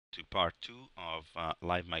to part 2 of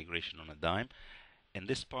live migration on a dime. In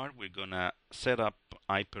this part, we're gonna set up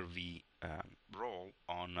Hyper-V role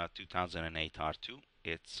on 2008 R2.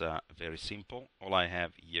 It's very simple. All I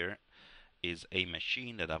have here is a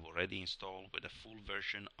machine that I've already installed with a full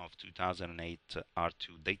version of 2008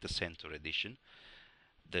 R2 Data Center Edition.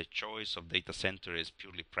 The choice of data center is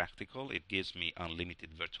purely practical. It gives me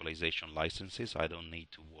unlimited virtualization licenses. I don't need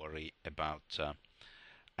to worry about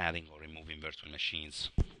adding or removing virtual machines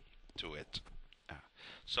to it.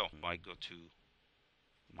 So I go to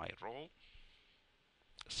my role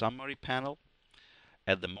summary panel.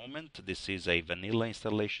 At the moment, this is a vanilla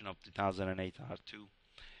installation of 2008 R2.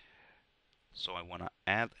 So I want to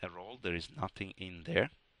add a role. There is nothing in there.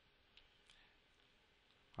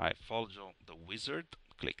 I follow the wizard,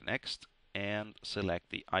 click next, and select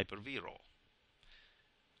the Hyper-V role.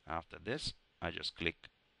 After this, I just click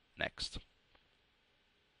next.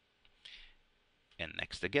 And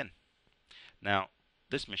next again. Now,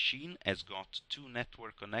 this machine has got two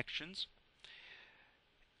network connections.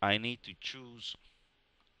 I need to choose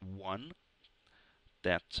one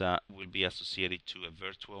that will be associated to a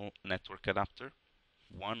virtual network adapter.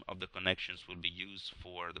 One of the connections will be used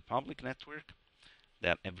for the public network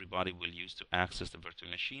that everybody will use to access the virtual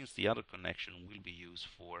machines. The other connection will be used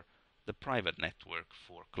for the private network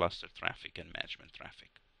for cluster traffic and management traffic.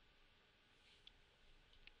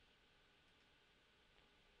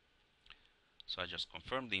 So I just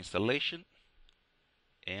confirm the installation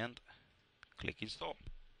and click install.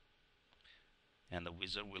 And the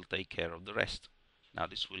wizard will take care of the rest. Now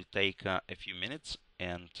this will take a few minutes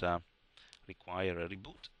and require a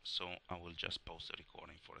reboot, so I will just pause the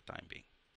recording for the time being.